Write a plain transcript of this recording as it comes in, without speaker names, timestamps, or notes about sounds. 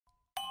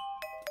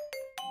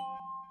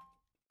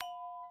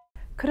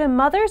Could a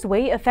mother's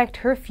weight affect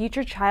her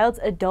future child's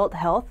adult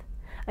health?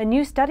 A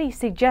new study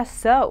suggests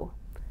so.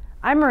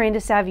 I'm Miranda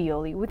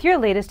Savioli with your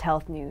latest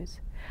health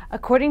news.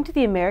 According to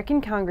the American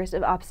Congress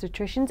of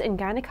Obstetricians and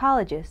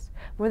Gynecologists,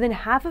 more than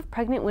half of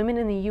pregnant women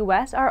in the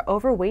U.S. are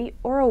overweight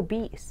or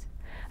obese.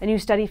 A new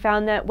study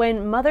found that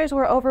when mothers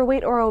were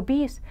overweight or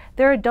obese,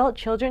 their adult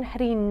children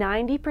had a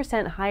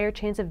 90% higher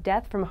chance of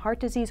death from heart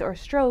disease or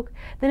stroke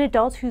than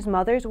adults whose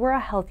mothers were a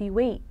healthy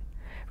weight.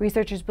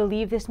 Researchers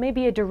believe this may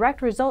be a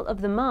direct result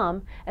of the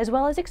mom, as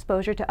well as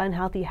exposure to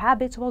unhealthy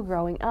habits while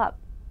growing up.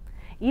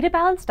 Eat a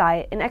balanced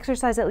diet and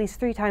exercise at least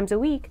 3 times a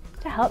week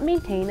to help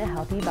maintain a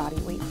healthy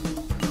body weight.